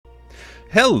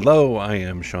Hello, I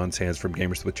am Sean Sands from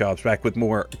Gamers with Jobs, back with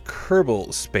more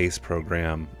Kerbal Space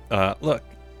Program. Look,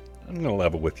 I'm going to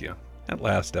level with you. That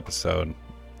last episode,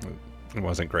 it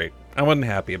wasn't great. I wasn't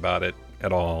happy about it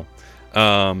at all.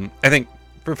 I think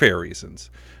for fair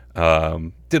reasons.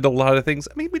 Did a lot of things.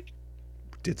 I mean, we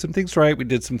did some things right. We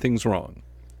did some things wrong.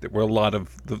 There were a lot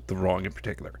of the wrong in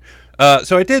particular.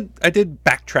 So I did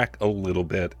backtrack a little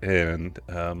bit and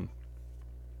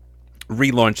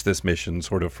relaunch this mission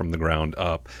sort of from the ground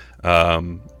up.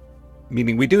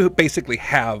 Meaning we do basically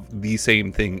have the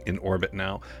same thing in orbit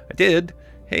now.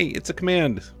 Hey, it's a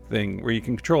command thing where you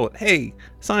can control it. Hey,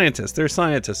 scientists, there's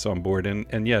scientists on board,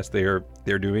 and yes, they're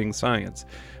doing science.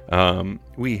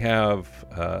 We have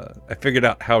I figured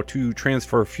out how to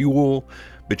transfer fuel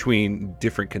between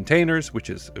different containers, which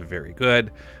is very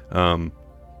good.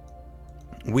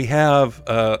 We have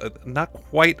not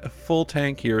quite a full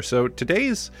tank here, so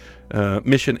today's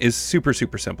mission is super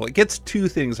simple. It gets two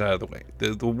things out of the way.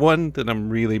 The one that I'm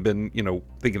really been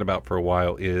thinking about for a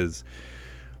while is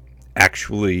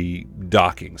actually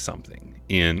docking something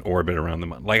in orbit around the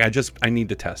moon. Like I need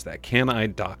to test that. Can I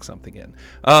dock something in?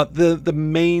 The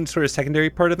main sort of secondary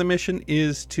part of the mission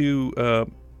is to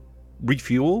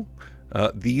refuel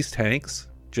these tanks.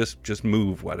 Just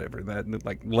move whatever that,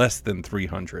 like less than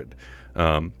 300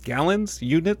 gallons,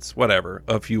 units, whatever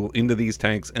of fuel into these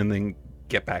tanks and then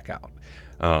get back out.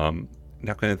 I'm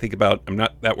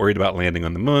not that worried about landing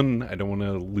on the moon. I don't want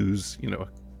to lose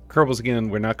Kerbals again.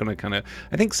 We're not going to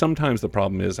I think sometimes the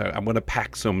problem is I want to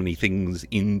pack so many things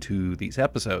into these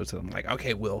episodes that I'm like,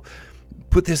 okay, we'll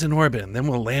put this in orbit and then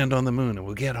we'll land on the moon and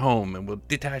we'll get home and we'll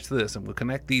detach this and we'll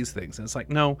connect these things. And it's like,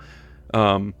 no,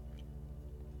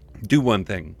 do one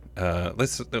thing.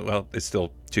 It's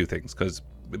still two things,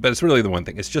 but it's really the one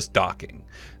thing. It's just docking.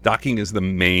 Docking is the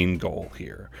main goal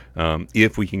here.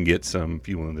 If we can get some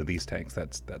fuel into these tanks,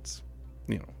 that's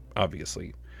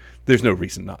obviously there's no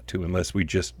reason not to, unless we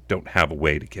just don't have a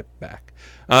way to get back.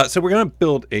 So we're going to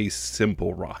build a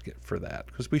simple rocket for that,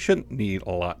 because we shouldn't need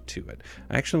a lot to it.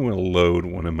 I actually want to load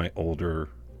one of my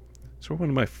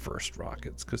first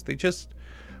rockets, because they just,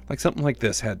 like something like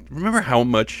this had, remember how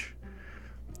much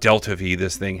Delta V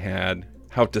this thing had,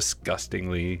 how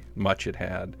disgustingly much it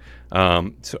had.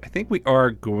 So I think we're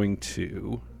going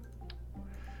to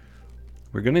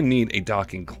need a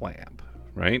docking clamp,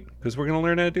 right? Because we're going to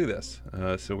learn how to do this.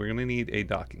 So we're going to need a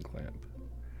docking clamp,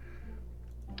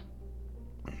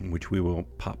 which we will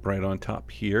pop right on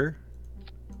top here.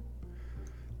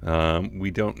 We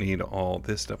don't need all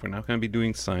this stuff. We're not going to be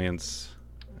doing science,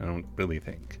 I don't really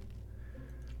think.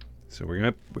 So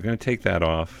we're gonna take that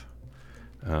off.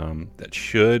 That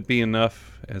should be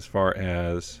enough as far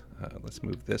as let's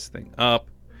move this thing up.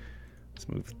 Let's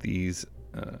move these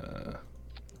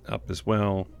up as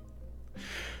well.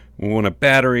 We want a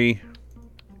battery.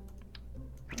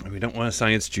 We don't want a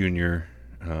Science Junior.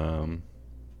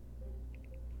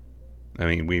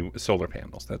 Solar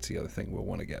panels. That's the other thing we'll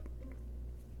want to get,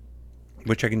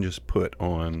 which I can just put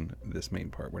on this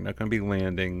main part. We're not going to be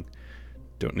landing.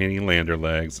 Don't need any lander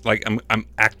legs. Like I'm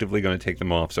actively going to take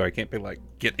them off, so I can't be like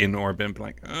get in orbit and be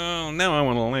like, oh, now I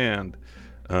want to land.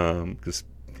 Because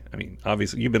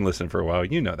obviously you've been listening for a while.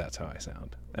 You know that's how I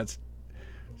sound. That's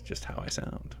just how I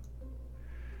sound.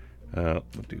 We'll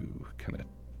do kind of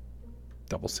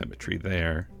double symmetry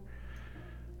there.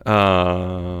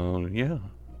 Yeah,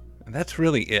 and that's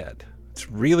really it. It's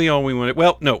really all we wanted.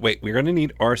 Well, no, wait. We're going to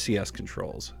need RCS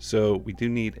controls, so we do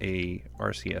need a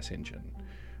RCS engine.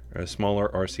 Or a smaller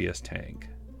RCS tank,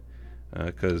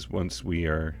 because once we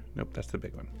are... Nope, that's the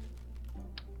big one.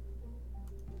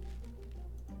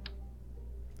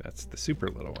 That's the super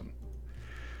little one.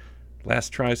 Last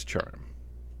try's charm.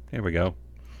 There we go.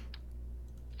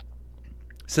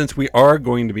 Since we are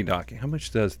going to be docking, how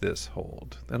much does this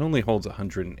hold? That only holds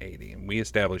 180, and we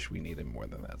established we needed more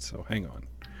than that, so hang on.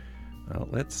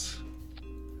 Let's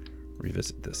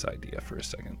revisit this idea for a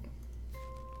second.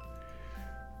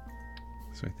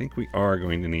 So I think we are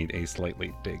going to need a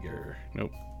slightly bigger...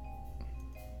 Nope.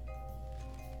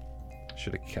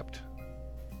 Should have kept.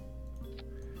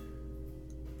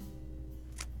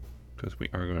 Because we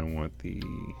are going to want the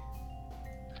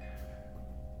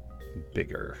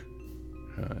bigger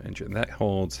engine. That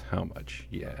holds how much?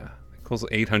 Yeah. It holds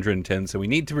 810, so we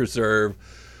need to reserve...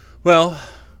 Well,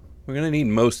 we're going to need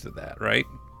most of that, right?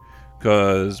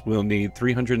 Because we'll need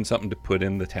 300 and something to put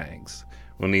in the tanks.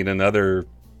 We'll need another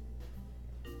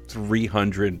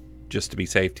 300 just to be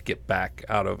safe to get back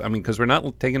out of, because we're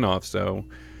not taking off, so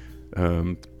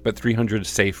but 300 to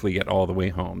safely get all the way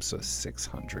home, so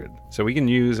 600. So we can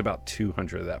use about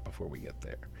 200 of that before we get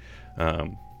there.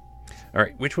 All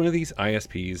right, which one of these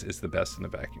ISPs is the best in a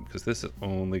vacuum? Because this is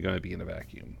only going to be in a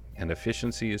vacuum. And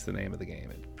efficiency is the name of the game.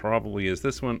 It probably is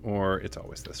this one, or it's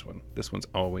always this one. This one's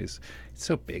always... It's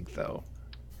so big, though.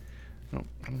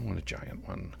 I don't want a giant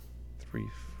one.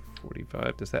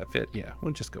 345, does that fit? Yeah,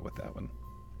 we'll just go with that one.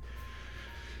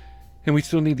 And we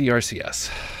still need the RCS.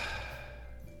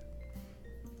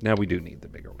 Now we do need the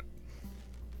bigger one.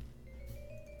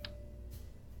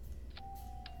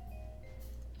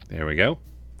 There we go.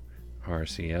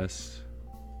 RCS. It's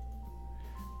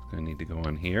going to need to go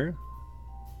on here.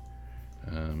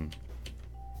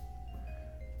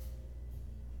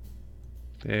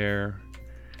 There.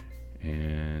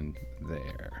 And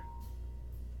there.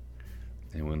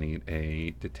 And we'll need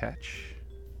a detach.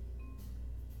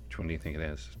 Which one do you think it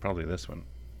is? It's probably this one.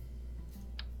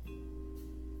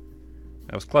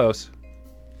 That was close.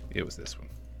 It was this one.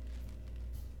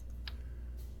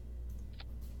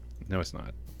 No, it's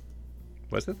not.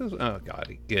 Was it this? Oh, God,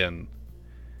 again.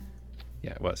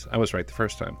 Yeah, it was. I was right the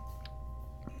first time.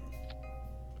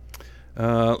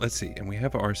 Let's see. And we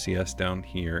have RCS down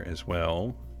here as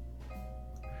well.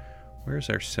 Where's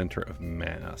our center of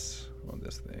mass on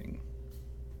this thing?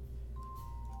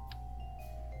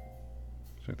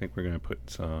 So I think we're going to put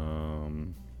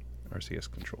some RCS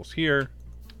controls here,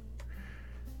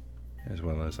 as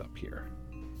well as up here.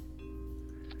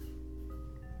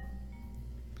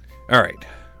 All right.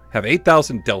 Have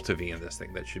 8,000 delta V in this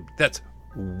thing. That's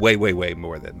way, way, way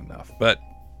more than enough. But,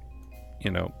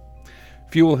 you know,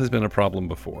 fuel has been a problem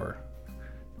before.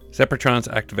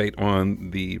 Separatrons activate on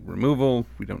the removal.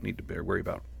 We don't need to worry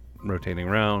about rotating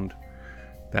around.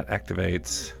 That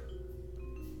activates.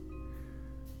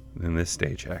 Then this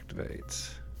stage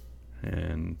activates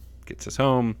and gets us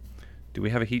home. Do we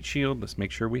have a heat shield? Let's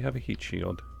make sure we have a heat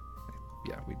shield.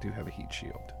 Yeah, we do have a heat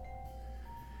shield.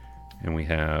 And we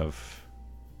have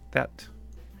that.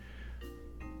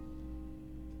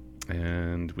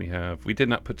 And we did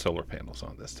not put solar panels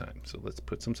on this time. So let's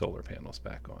put some solar panels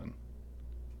back on.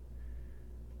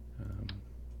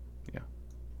 Yeah.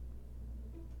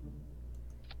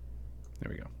 There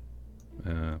we go.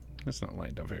 That's not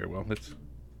lined up very well. There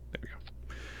we go.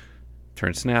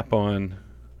 Turn snap on.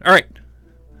 All right.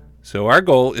 So our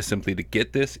goal is simply to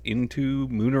get this into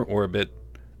lunar orbit,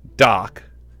 dock.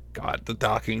 God, the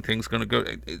docking thing's going to go.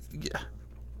 Yeah.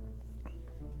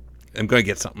 I'm going to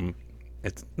get something.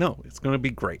 It's going to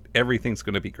be great. Everything's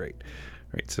going to be great.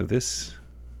 All right. So these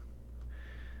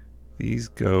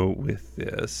go with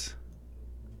this.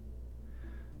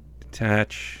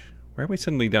 Detach. Why are we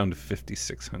suddenly down to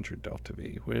 5,600 delta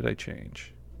V? Where did I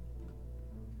change?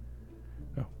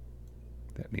 Oh,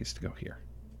 that needs to go here.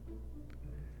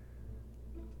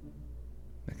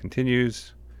 That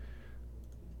continues.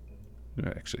 I'm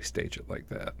going to actually stage it like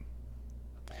that.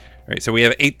 All right, so we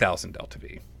have 8,000 delta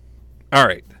V. All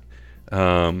right.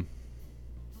 I'm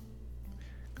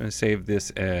going to save this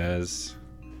as...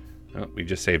 Oh, we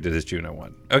just saved it as Juno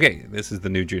 1. Okay, this is the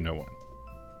new Juno 1.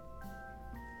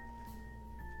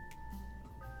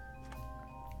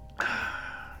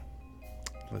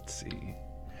 Let's see.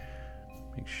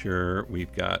 Make sure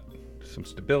we've got some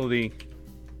stability.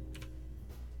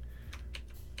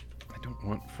 I don't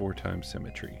want 4x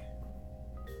symmetry.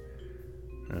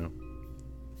 No.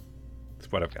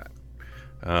 That's what I've got.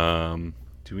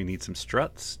 Do we need some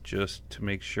struts just to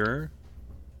make sure?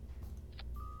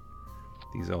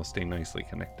 These all stay nicely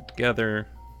connected together.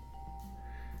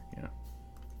 Yeah.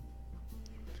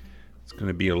 It's going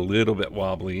to be a little bit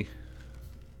wobbly.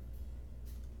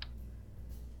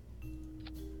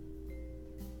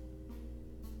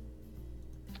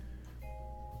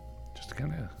 Just to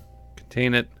kind of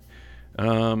contain it.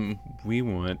 We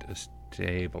want a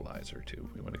stabilizer too.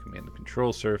 We want to command the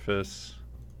control surface.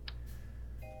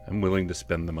 I'm willing to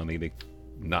spend the money to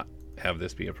not have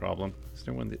this be a problem. Is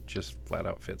there one that just flat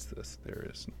out fits this? There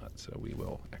is not, so we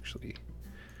will actually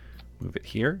move it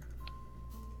here.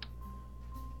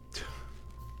 There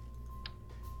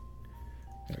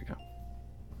we go.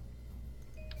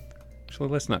 Actually,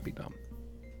 let's not be dumb.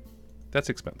 That's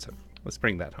expensive. Let's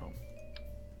bring that home.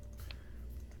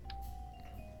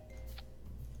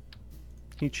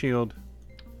 Heat shield,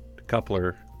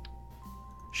 decoupler,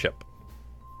 ship.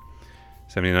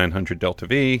 7,900 delta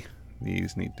V.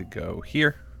 These need to go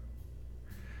here.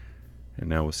 And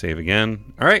now we'll save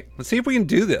again. All right, let's see if we can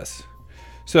do this.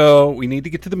 So we need to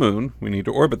get to the moon. We need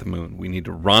to orbit the moon. We need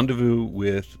to rendezvous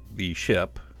with the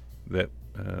ship, the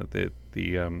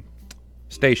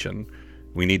station.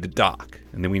 We need to dock,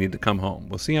 and then we need to come home.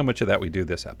 We'll see how much of that we do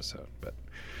this episode. But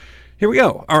here we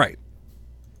go. All right.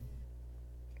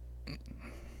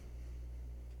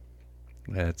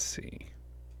 Let's see.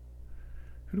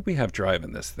 Who do we have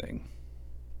driving this thing?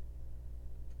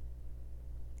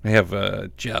 I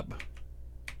have Jeb.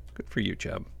 Good for you,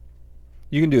 Jeb.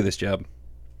 You can do this, Jeb.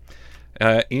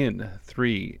 In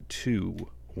 3, 2,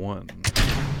 1.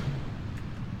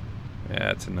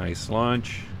 That's a nice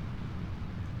launch.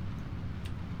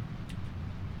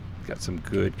 Got some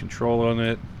good control on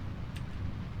it.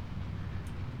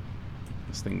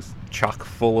 This thing's chock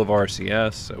full of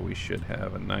RCS, so we should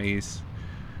have a nice,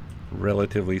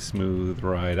 relatively smooth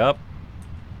ride up.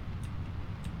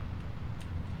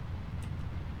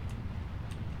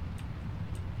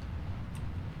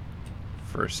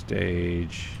 First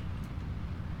stage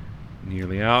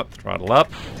nearly out. Throttle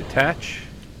up. Detach.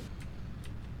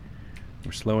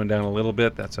 We're slowing down a little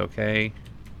bit. That's okay.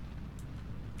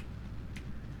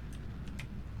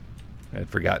 I'd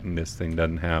forgotten this thing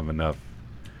doesn't have enough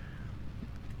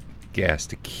gas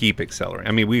to keep accelerating.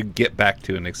 I mean, we get back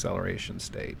to an acceleration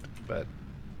state, but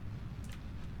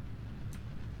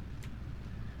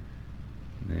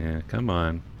yeah, come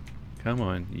on. Come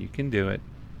on. You can do it.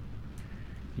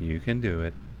 You can do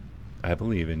it. I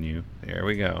believe in you. There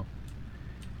we go.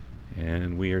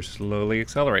 And we are slowly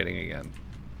accelerating again.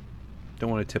 Don't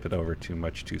want to tip it over too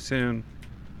much too soon.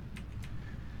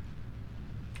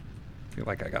 Feel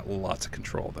like I got lots of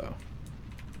control though.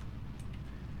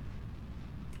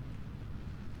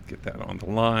 Get that on the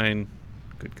line.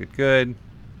 Good, good, good.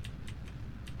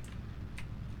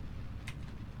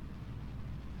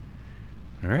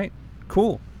 All right,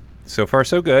 cool. So far,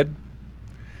 so good.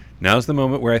 Now's the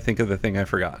moment where I think of the thing I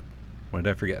forgot. What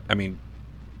did I forget? I mean,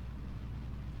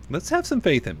 let's have some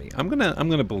faith in me. I'm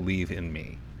gonna believe in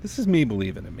me. This is me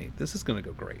believing in me. This is gonna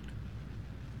go great.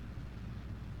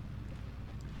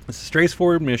 It's a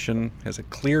straightforward mission. Has a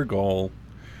clear goal.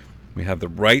 We have the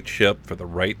right ship for the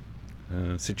right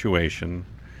situation.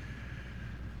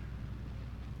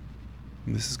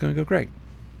 And this is gonna go great.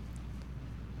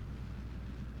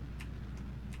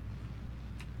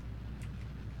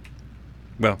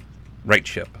 Well, right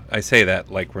ship. I say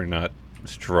that like we're not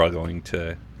struggling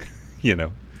to, you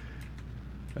know,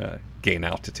 gain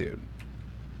altitude.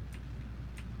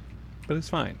 But it's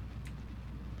fine.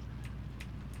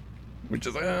 We're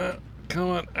just like, come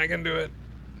on, I can do it.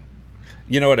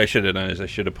 You know what I should have done is I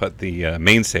should have put the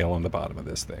mainsail on the bottom of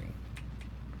this thing.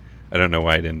 I don't know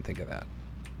why I didn't think of that.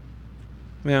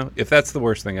 Well, if that's the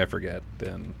worst thing I forget,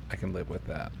 then I can live with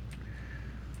that.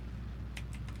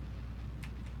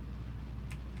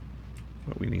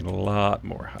 But we need a lot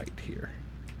more height here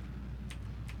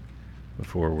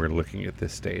before we're looking at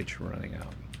this stage running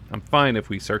out. I'm fine if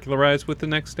we circularize with the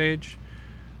next stage,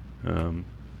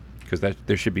 because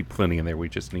there should be plenty in there. We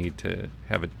just need to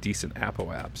have a decent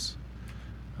apoapse.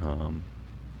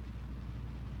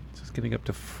 Just getting up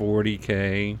to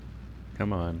 40K.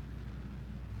 Come on.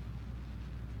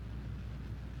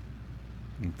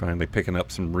 I'm finally picking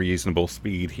up some reasonable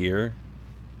speed here.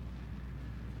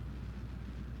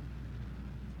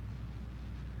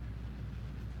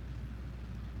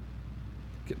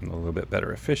 Getting a little bit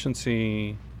better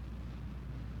efficiency.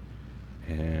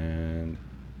 And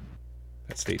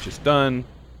that stage is done.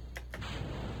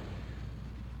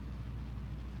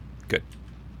 Good.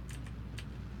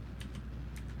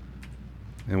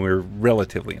 And we're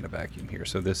relatively in a vacuum here,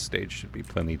 so this stage should be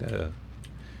plenty to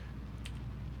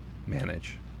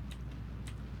manage.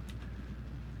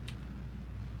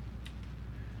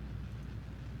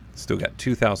 Still got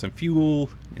 2,000 fuel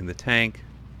in the tank.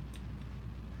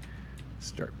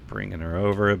 Start bringing her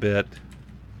over a bit.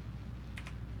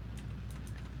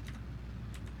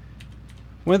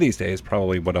 One of these days,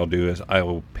 probably what I'll do is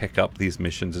I'll pick up these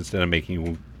missions instead of making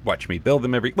you watch me build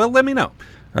them every... Well, let me know.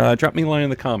 Drop me a line in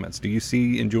the comments. Do you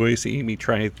enjoy seeing me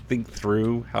try to think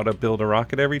through how to build a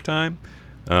rocket every time?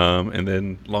 And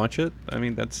then launch it? I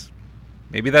mean,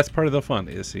 maybe that's part of the fun,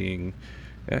 is seeing...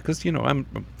 Because, you know, I'm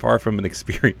far from an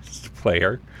experienced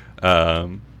player.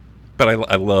 But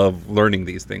I love learning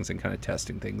these things and kind of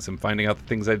testing things and finding out the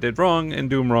things I did wrong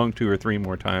and do them wrong 2 or 3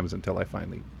 more times until I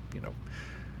finally, you know,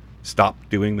 stop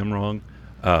doing them wrong.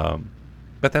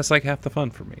 But that's like half the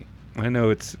fun for me. I know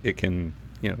it can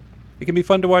be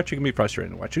fun to watch. It can be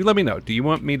frustrating to watch. You let me know. Do you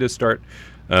want me to start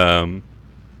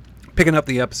picking up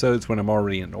the episodes when I'm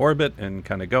already in orbit and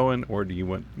kind of going, or do you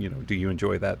want, do you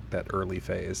enjoy that early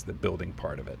phase, the building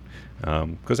part of it?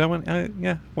 Because I want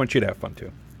you to have fun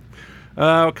too.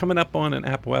 Coming up on an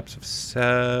apoapse of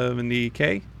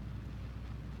 70K,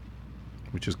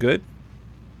 which is good.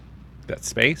 That's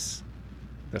space.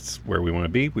 That's where we want to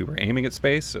be. We were aiming at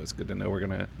space, so it's good to know we're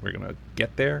gonna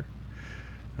get there.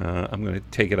 I'm gonna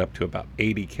take it up to about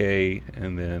 80K,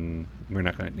 and then we're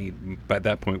not gonna need. By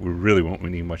that point, we really won't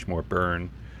need much more burn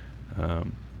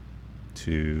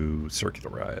to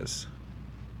circularize.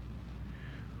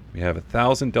 We have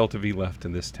 1,000 Delta V left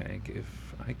in this tank.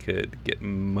 If I could get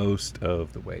most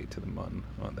of the way to the Mun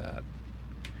on that.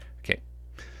 Okay.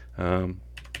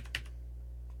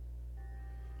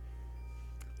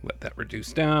 Let that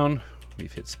reduce down.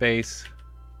 We've hit space.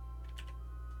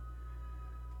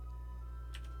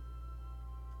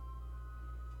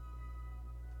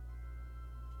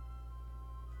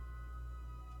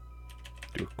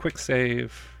 Do a quick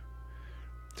save.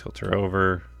 Tilt her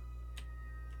over.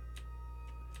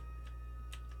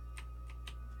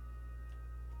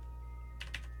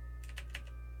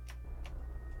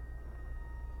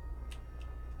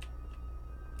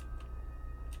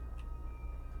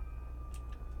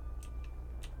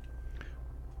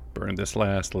 Burn this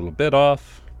last little bit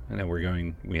off, and then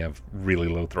we have really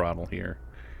low throttle here.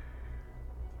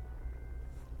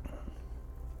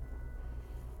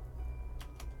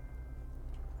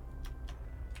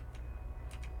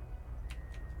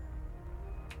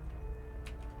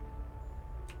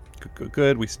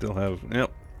 Good. We still have,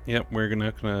 yep, we're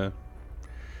gonna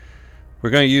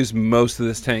use most of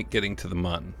this tank getting to the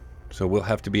Mun. So we'll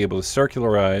have to be able to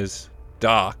circularize,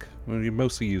 dock. We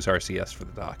mostly use RCS for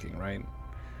the docking, right?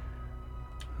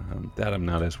 That I'm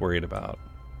not as worried about.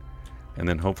 And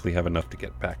then hopefully have enough to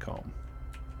get back home.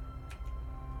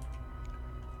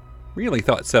 Really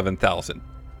thought 7,000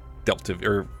 Delta V,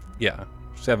 or yeah,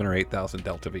 7 or 8,000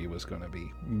 Delta V was going to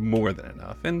be more than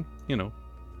enough. And, you know,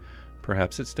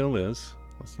 perhaps it still is.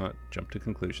 Let's not jump to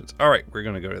conclusions. All right, we're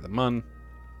going to go to the Mun.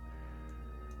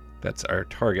 That's our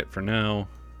target for now.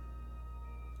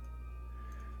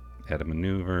 Add a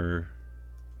maneuver.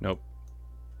 Nope.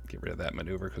 Get rid of that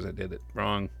maneuver because I did it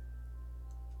wrong.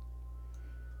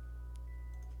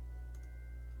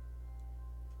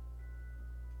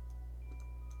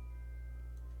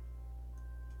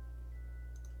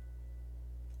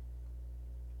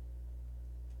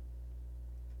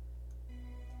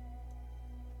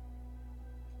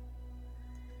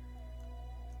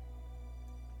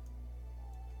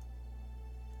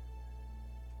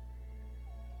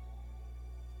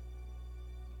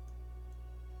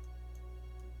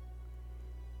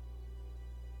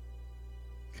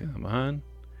 Come on.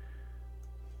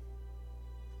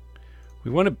 We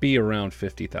want to be around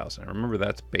 50,000. Remember,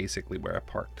 that's basically where I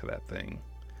parked to that thing.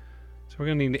 So we're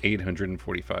going to need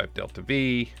 845 Delta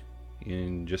V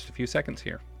in just a few seconds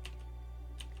here.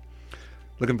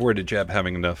 Looking forward to Jeb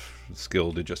having enough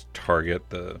skill to just target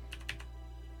the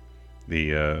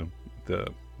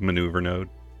maneuver node.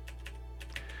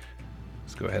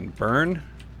 Let's go ahead and burn.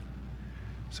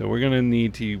 So we're going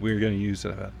to use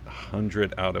about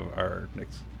 100 out of our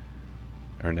next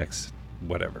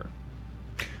whatever.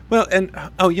 Well, and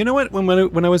oh, you know what?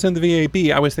 When I was in the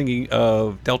VAB, I was thinking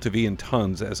of Delta V in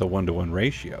tons as a 1-to-1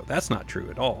 ratio. That's not true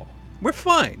at all. We're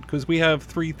fine because we have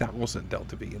 3,000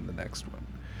 Delta V in the next one.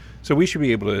 So we should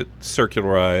be able to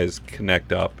circularize,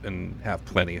 connect up, and have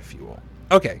plenty of fuel.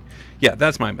 Okay, yeah,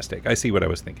 that's my mistake. I see what I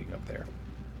was thinking of there.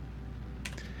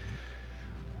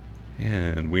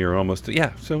 And we are almost,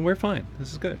 yeah, so we're fine.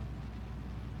 This is good.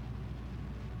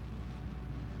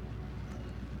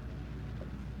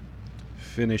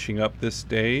 Finishing up this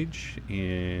stage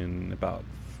in about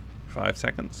 5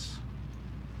 seconds.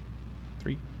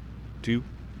 3, 2,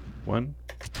 1.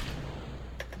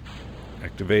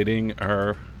 Activating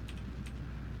our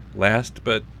last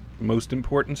but most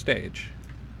important stage.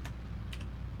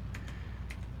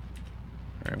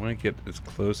 All right, I want to get as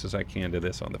close as I can to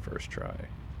this on the first try.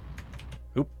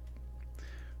 Oop.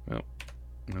 Well,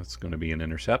 that's going to be an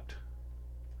intercept.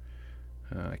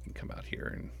 I can come out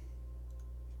here and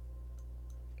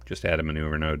just add a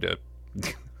maneuver node to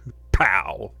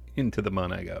pow into the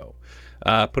Mun I go.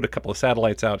 Put a couple of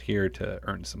satellites out here to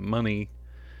earn some money.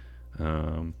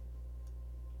 So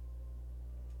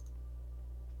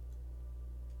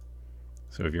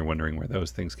if you're wondering where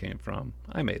those things came from,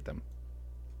 I made them.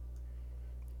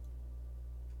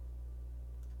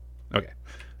 Okay,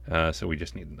 so we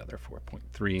just need another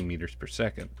 4.3 meters per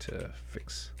second to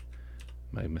fix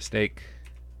my mistake.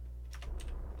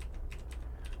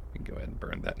 We can go ahead and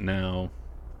burn that now.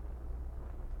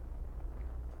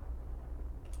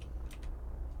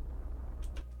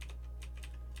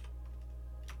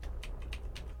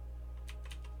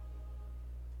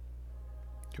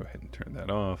 Go ahead and turn that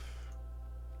off.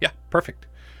 Yeah, perfect.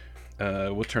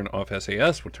 We'll turn off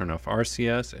SAS, we'll turn off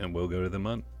RCS, and we'll go to the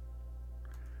Mun.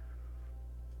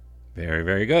 Very,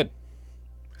 very good.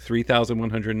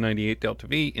 3,198 Delta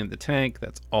V in the tank.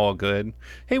 That's all good.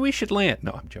 Hey, we should land.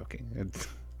 No, I'm joking.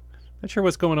 Not sure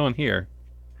what's going on here.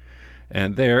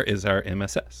 And there is our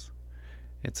MSS.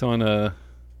 It's on a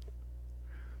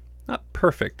not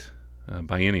perfect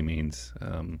by any means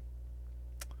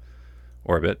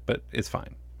orbit, but it's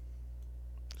fine.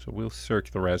 So we'll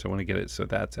circularize. I want to get it so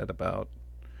that's at about,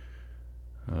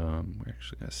 we're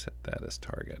actually going to set that as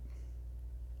target.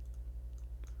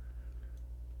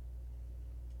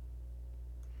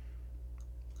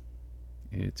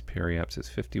 Its periaps is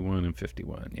 51 and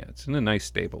 51. Yeah, it's in a nice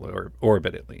stable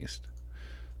orbit at least.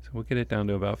 So we'll get it down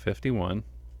to about 51.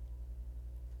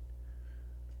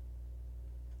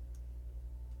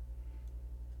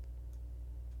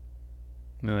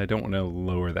 No, I don't want to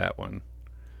lower that one.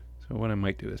 So what I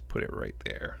might do is put it right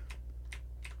there.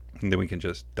 And then we can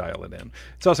just dial it in.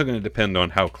 It's also going to depend on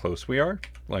how close we are.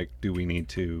 Like, do we need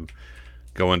to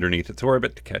go underneath its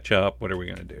orbit to catch up? What are we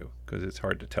going to do? Because it's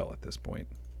hard to tell at this point.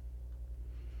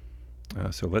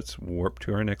 So let's warp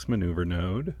to our next maneuver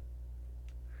node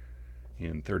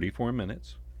in 34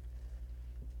 minutes.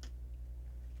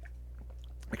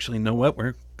 Actually, you know what?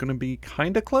 We're going to be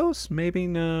kind of close. Maybe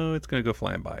no, it's going to go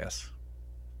flying by us.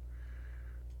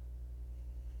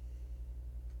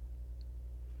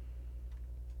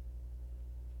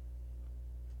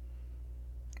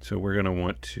 So we're going to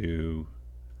want to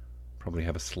probably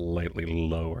have a slightly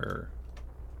lower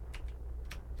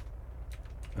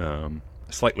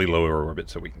orbit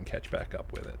so we can catch back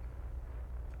up with it.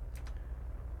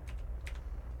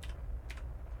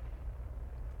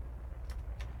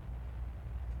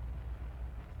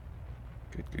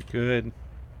 Good, good, good.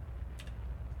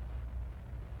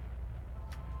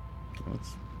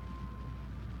 Let's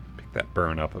pick that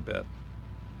burn up a bit.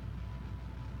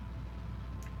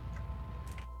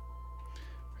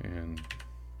 And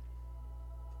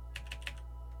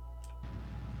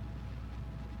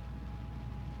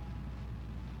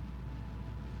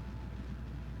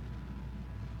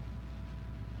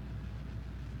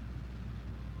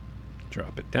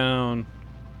drop it down.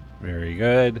 Very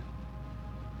good.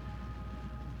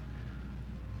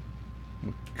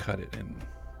 We'll cut it in.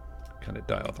 Kind of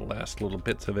dial the last little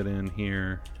bits of it in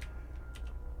here.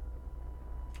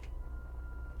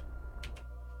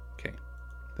 Okay,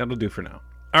 that'll do for now.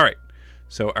 All right,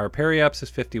 so our periaps is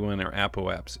 51, our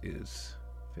apoaps is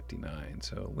 59.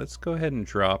 So let's go ahead and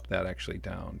drop that actually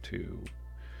down to,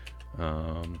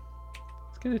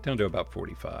 let's get it down to about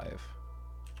 45.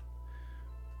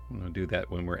 I'm going to do that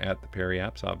when we're at the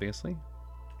periaps, obviously.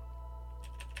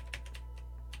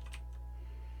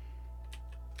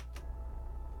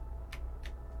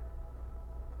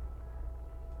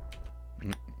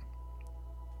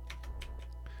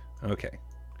 Okay.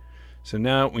 So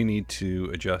now we need to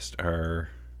adjust our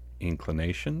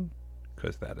inclination,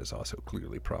 because that is also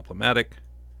clearly problematic.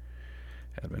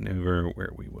 Add maneuver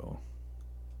where we will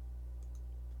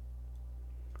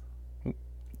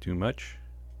too much.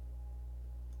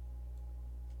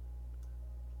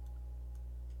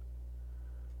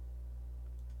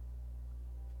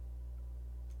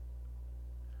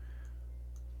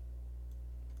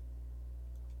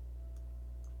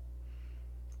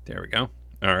 There we go.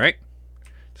 All right.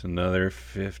 It's another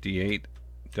 58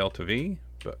 delta V,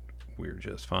 but we're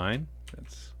just fine.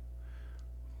 That's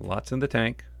lots in the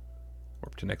tank.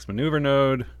 Warp to next maneuver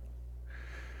node.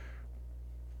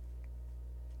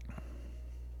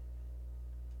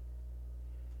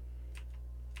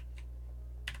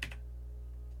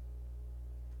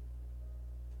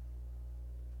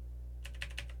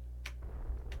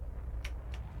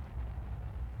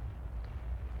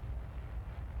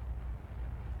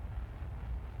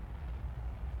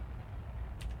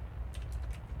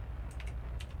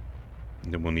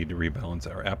 And then we'll need to rebalance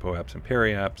our apoaps and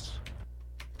periaps.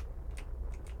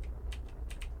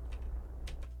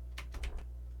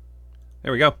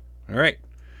 There we go. All right.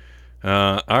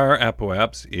 Our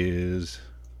apoaps is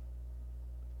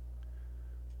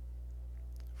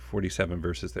 47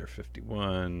 versus their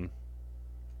 51.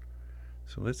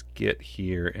 So let's get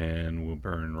here and we'll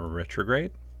burn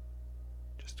retrograde.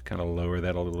 Just to kind of lower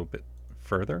that a little bit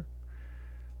further.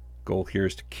 Goal here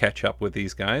is to catch up with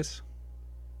these guys.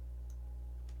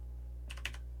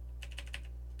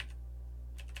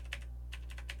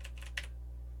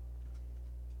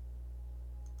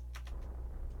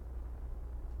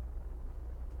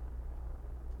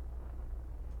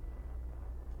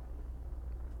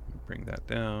 Bring that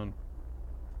down.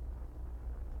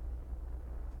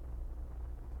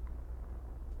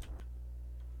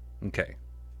 Okay.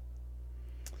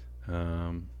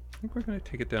 I think we're going to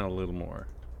take it down a little more.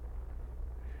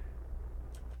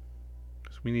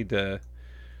 Because we need to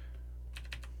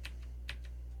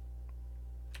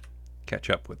catch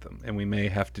up with them. And we may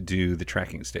have to do the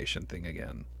tracking station thing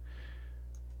again.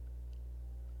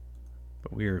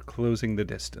 But we are closing the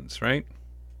distance, right?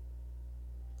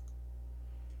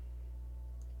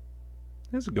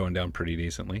 This is going down pretty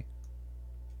decently.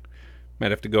 Might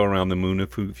have to go around the moon a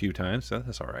few times, so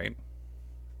that's all right.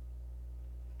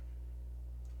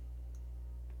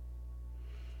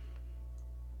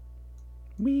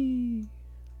 Whee!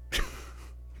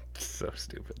 So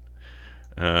stupid.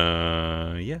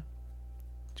 Yeah.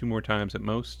 2 more times at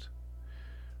most.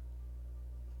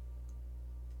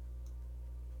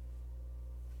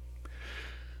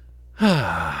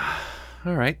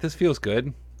 All right, this feels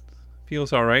good.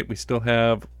 Feels all right. We still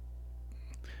have,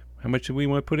 how much do we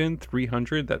want to put in?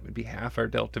 300. That would be half our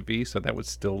delta V, so that would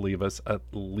still leave us at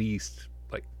least,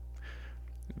 like,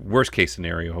 worst case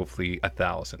scenario, hopefully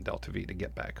 1,000 delta V to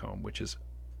get back home, which is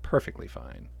perfectly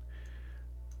fine.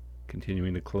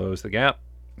 Continuing to close the gap.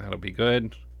 That'll be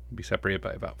good. We'll be separated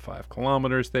by about 5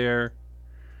 kilometers there.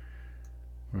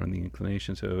 We're on the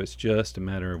inclination, so it's just a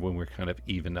matter of when we're kind of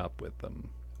even up with them.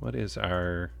 What is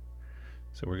our...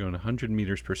 So we're going 100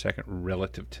 meters per second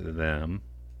relative to them.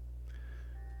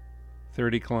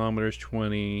 30 kilometers,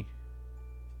 20.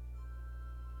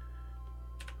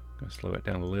 Gonna slow it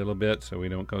down a little bit so we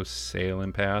don't go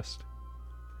sailing past.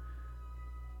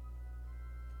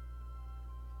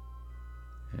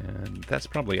 And that's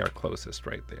probably our closest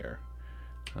right there.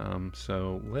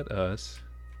 So let us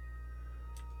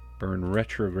burn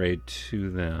retrograde to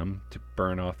them to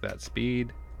burn off that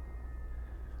speed.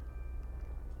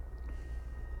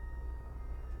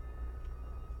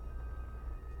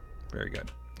 Very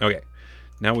good. Okay,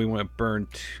 now we want to burn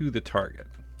to the target.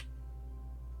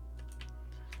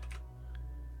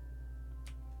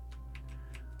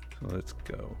 So let's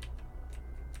go.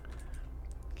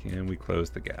 Can we close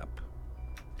the gap?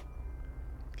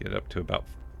 Get up to about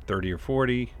 30 or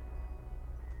 40.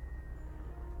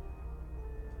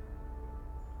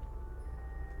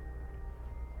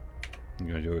 I'm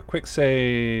going to do a quick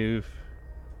save.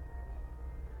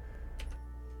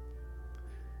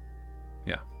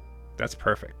 Yeah, that's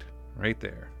perfect. Right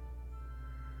there.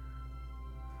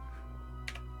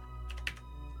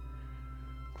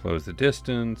 Close the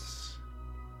distance.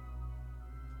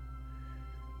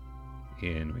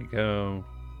 In we go.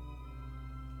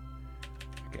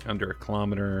 Okay, under a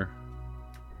kilometer.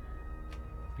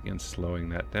 Begin slowing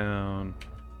that down.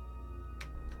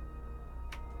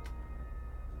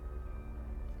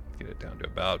 Get it down to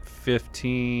about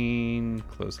 15.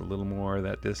 Close a little more of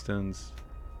that distance.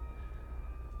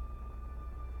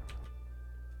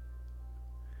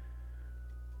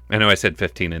 I know I said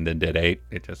 15 and then did 8.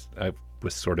 It just, I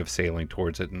was sort of sailing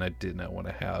towards it, and I did not want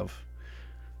to have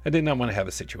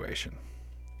a situation.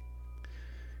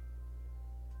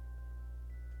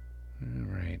 All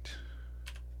right.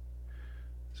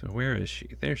 So where is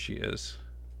she? There she is.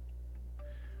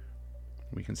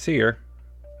 We can see her.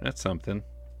 That's something.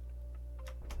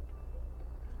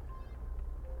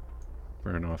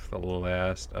 Burn off the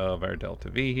last of our delta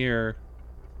V here.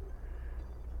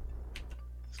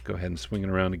 Let's go ahead and swing it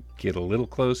around to get a little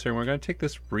closer. And we're going to take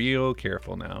this real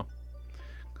careful now,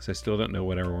 because I still don't know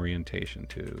what our orientation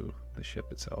to the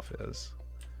ship itself is.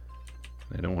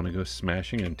 I don't want to go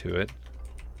smashing into it.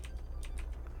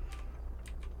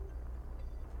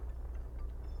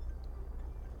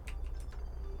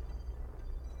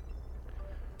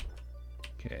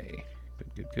 Okay,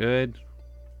 good, good, good.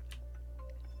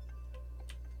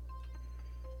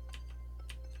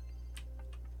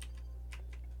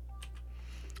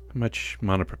 How much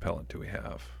monopropellant do we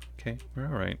have? Okay, we're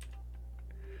all right.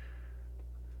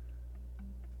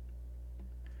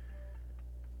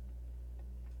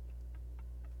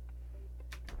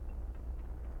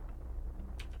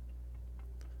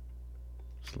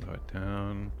 Slow it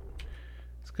down.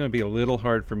 It's going to be a little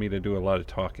hard for me to do a lot of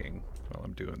talking while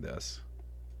I'm doing this.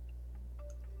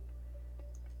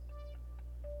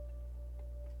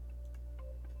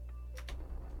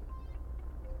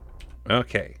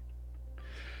 Okay.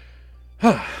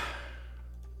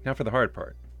 Now for the hard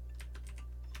part.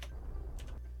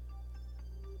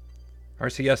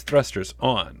 RCS thrusters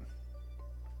on.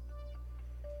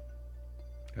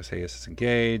 SAS is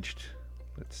engaged.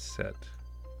 Let's set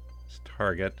this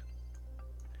target.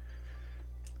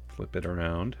 Flip it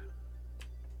around.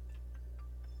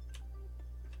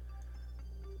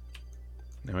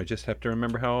 Now I just have to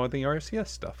remember how the RCS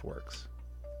stuff works.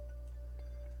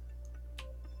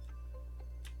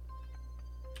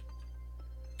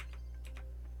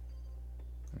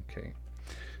 Okay,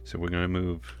 so we're going to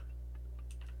move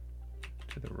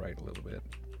to the right a little bit.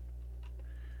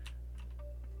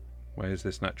 Why is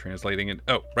this not translating it?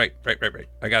 Oh, right.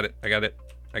 I got it.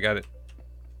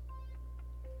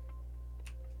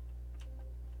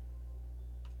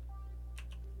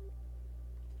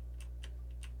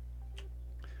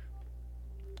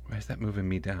 Why is that moving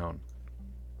me down?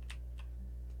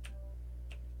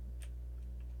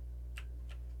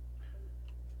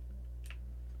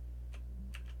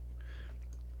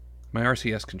 My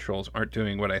RCS controls aren't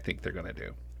doing what I think they're going to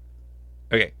do.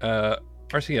 Okay,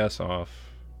 RCS off.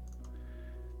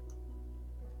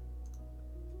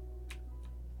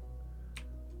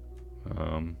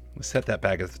 Let's set that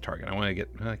back as the target. I want to get...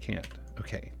 I can't.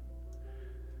 Okay.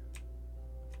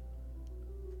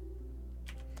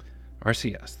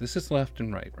 RCS. This is left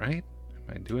and right, right?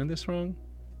 Am I doing this wrong?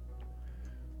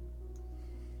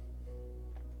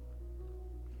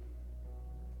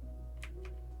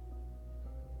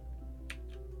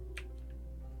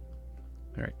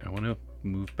 All right, I want to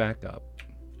move back up.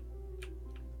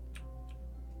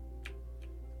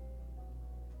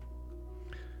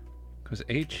 Because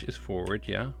H is forward,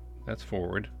 yeah, that's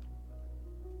forward.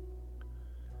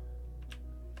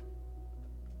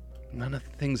 None of the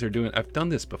things are doing... I've done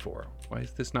this before. Why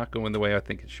is this not going the way I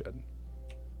think it should?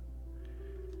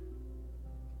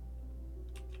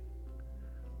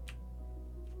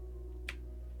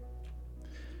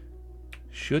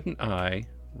 Shouldn't I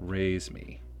raise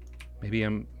me? Maybe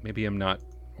I'm not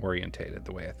orientated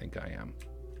the way I think I am.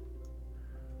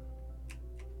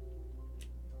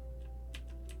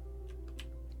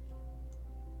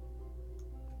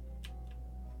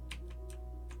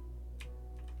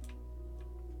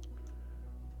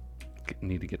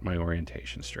 Need to get my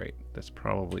orientation straight. That's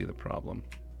probably the problem.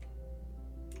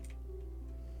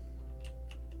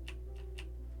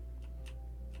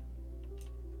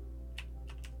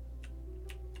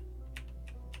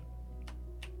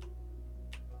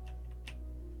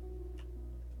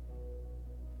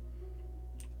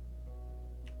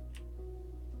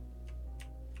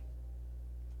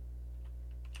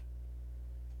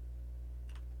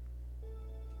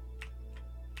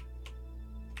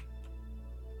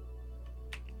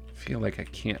 Feel like I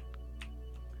can't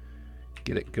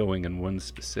get it going in one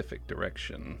specific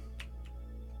direction.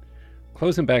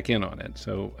 Closing back in on it,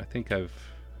 so I think I've...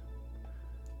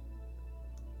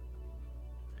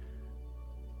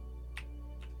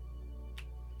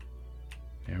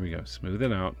 There we go. Smooth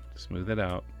it out. Smooth it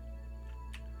out.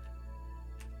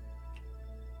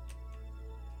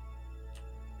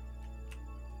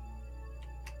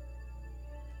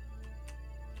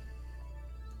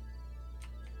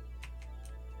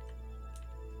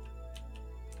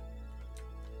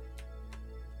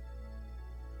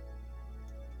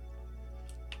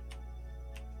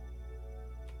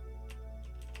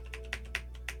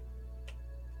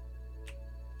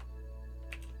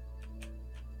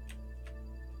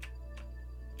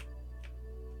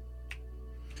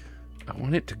 I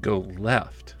want it to go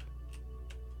left.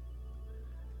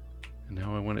 And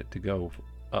now I want it to go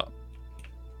up.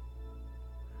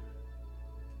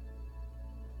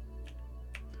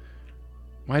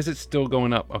 Why is it still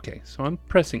going up? Okay, so I'm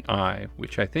pressing I,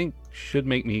 which I think should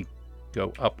make me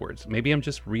go upwards. Maybe I'm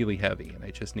just really heavy and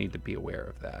I just need to be aware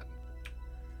of that.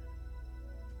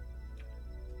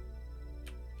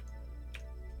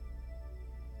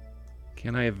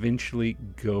 Can I eventually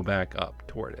go back up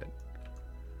toward it?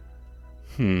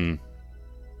 All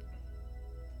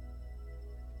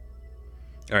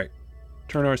right,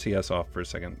 turn RCS off for a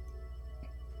second.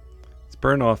 Let's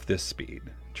burn off this speed.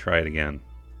 Try it again.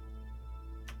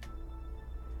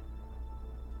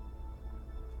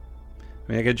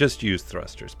 I mean, I could just use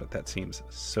thrusters, but that seems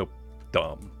so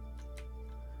dumb.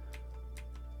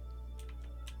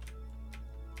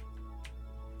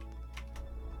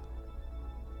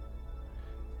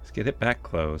 Let's get it back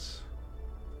close.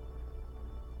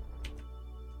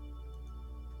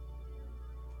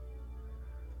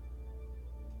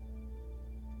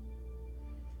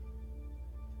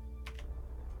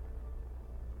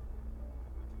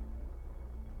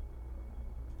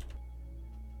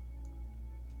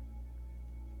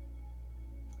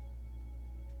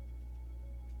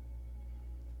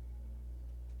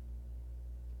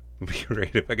 It'd be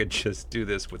great if I could just do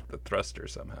this with the thruster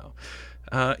somehow.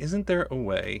 Isn't there a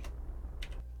way?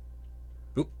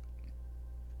 Oop.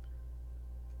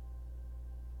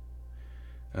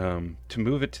 To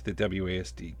move it to the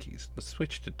WASD keys, let's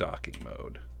switch to docking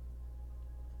mode.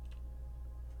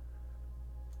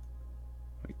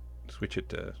 Switch it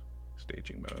to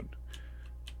staging mode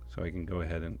so I can go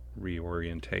ahead and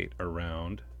reorientate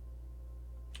around.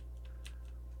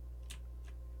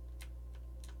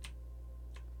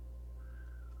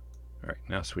 All right,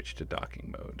 now switch to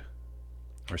docking mode.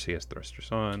 RCS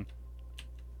thrusters on.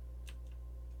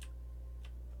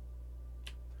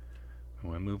 I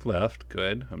want to move left.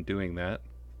 Good, I'm doing that.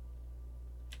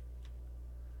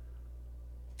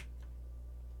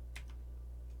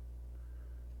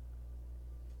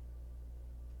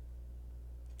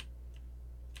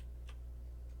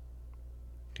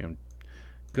 Okay, I'm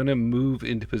going to move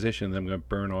into position. Then I'm going to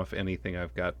burn off anything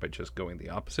I've got by just going the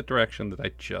opposite direction that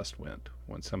I just went,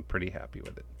 once I'm pretty happy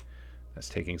with it. That's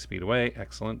taking speed away.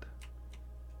 Excellent.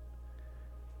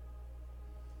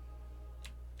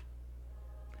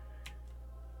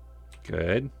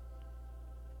 Good.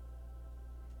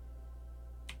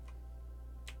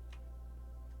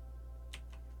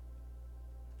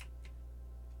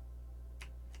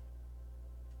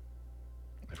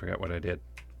 I forgot what I did.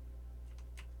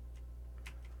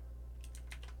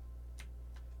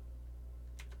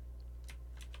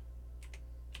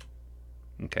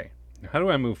 Okay. Now how do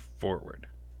I move forward?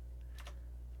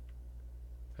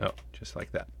 Oh, just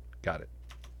like that. Got it.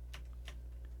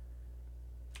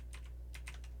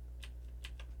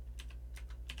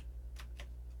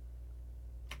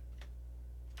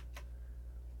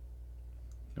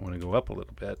 I want to go up a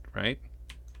little bit, right?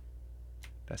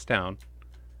 That's down.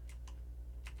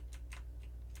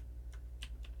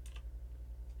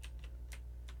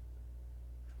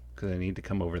 Because I need to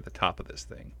come over the top of this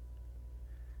thing.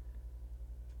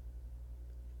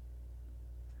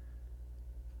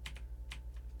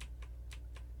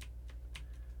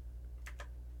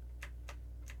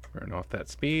 Burn off that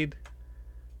speed.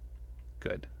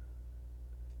 Good.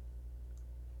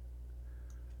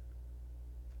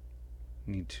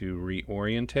 Need to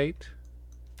reorientate.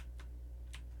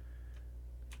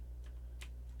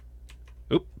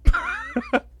 Oop.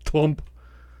 Thump.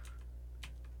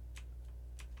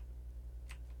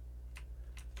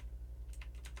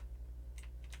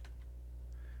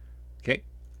 Okay.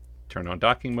 Turn on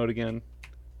docking mode again.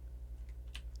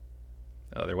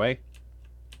 Other way.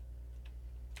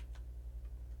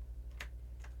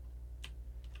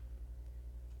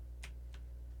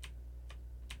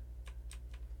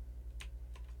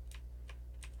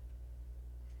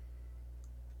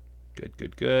 Good,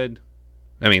 good, good.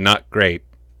 I mean, not great,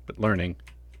 but learning.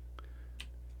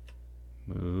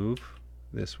 Move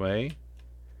this way.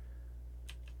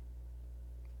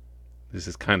 This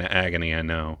is kind of agony, I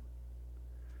know.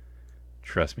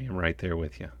 Trust me, I'm right there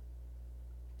with you.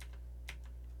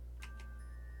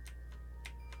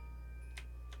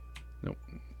 Nope,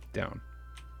 down.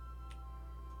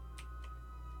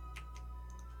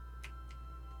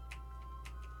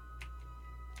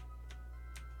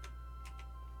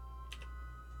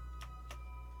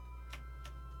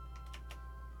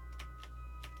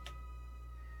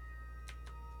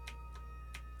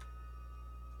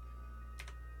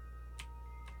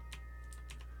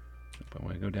 I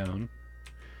want to go down.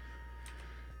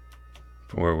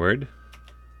 Forward.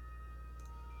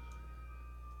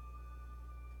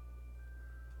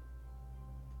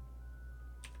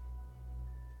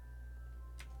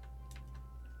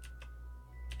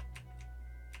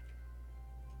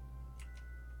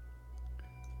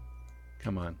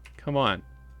 Come on. Come on.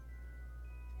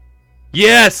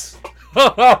 Yes!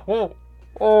 Oh,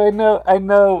 I know.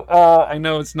 I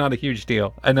know it's not a huge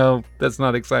deal. I know that's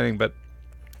not exciting, but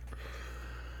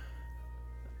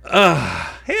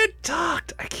it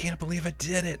docked. I can't believe I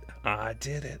did it. I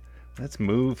did it. Let's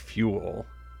move fuel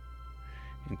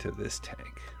into this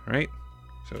tank, right?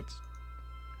 So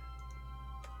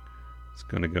it's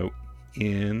going to go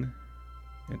in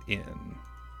and in.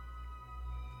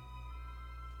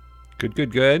 Good,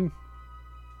 good, good.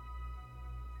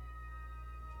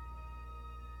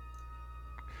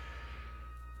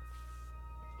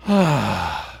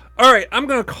 All right, I'm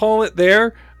going to call it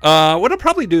there. What I'll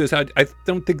probably do is I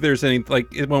don't think there's any,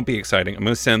 like, it won't be exciting. I'm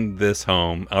going to send this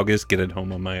home. I'll just get it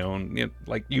home on my own. You know,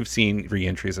 like, you've seen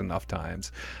re-entries enough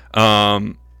times.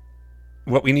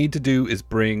 What we need to do is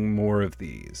bring more of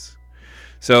these.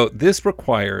 So this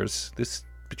requires,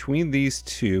 between these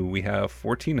two, we have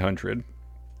 1,400.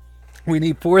 We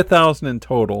need 4,000 in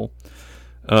total.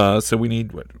 So we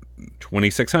need, what,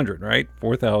 2,600, right?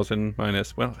 4,000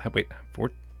 minus, well, wait,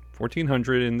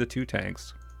 1,400 in the two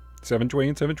tanks. 720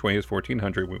 and 720 is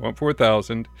 1,400. We want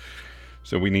 4,000.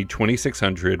 So we need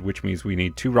 2,600, which means we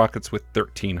need two rockets with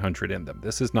 1,300 in them.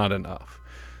 This is not enough.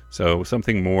 So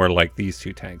something more like these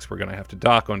two tanks we're going to have to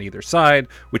dock on either side,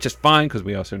 which is fine because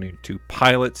we also need two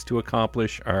pilots to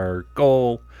accomplish our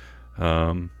goal.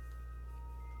 But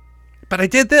I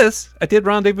did this. I did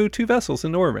rendezvous two vessels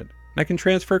in orbit. I can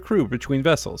transfer crew between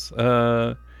vessels.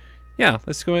 Yeah,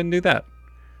 let's go ahead and do that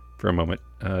for a moment.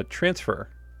 Transfer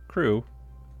crew.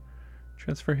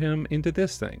 Transfer him into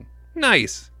this thing.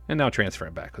 Nice. And now transfer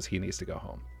him back because he needs to go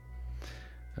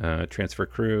home. Transfer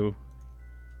crew.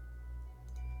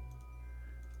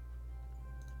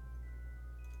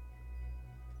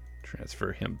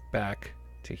 Transfer him back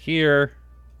to here.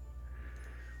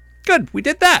 Good, we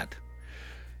did that.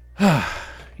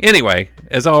 Anyway,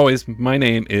 as always, my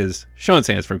name is Sean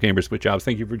Sands from Gamers with Jobs.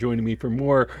 Thank you for joining me for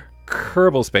more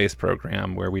Kerbal Space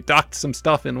Program, where we docked some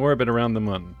stuff in orbit around the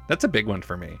moon. That's a big one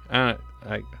for me. I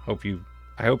hope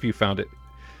you found it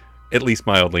at least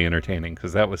mildly entertaining,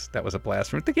 because that was a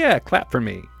blast. Yeah, clap for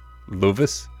me,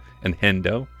 Lovis and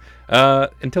Hendo.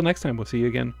 Until next time, we'll see you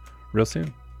again real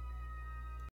soon.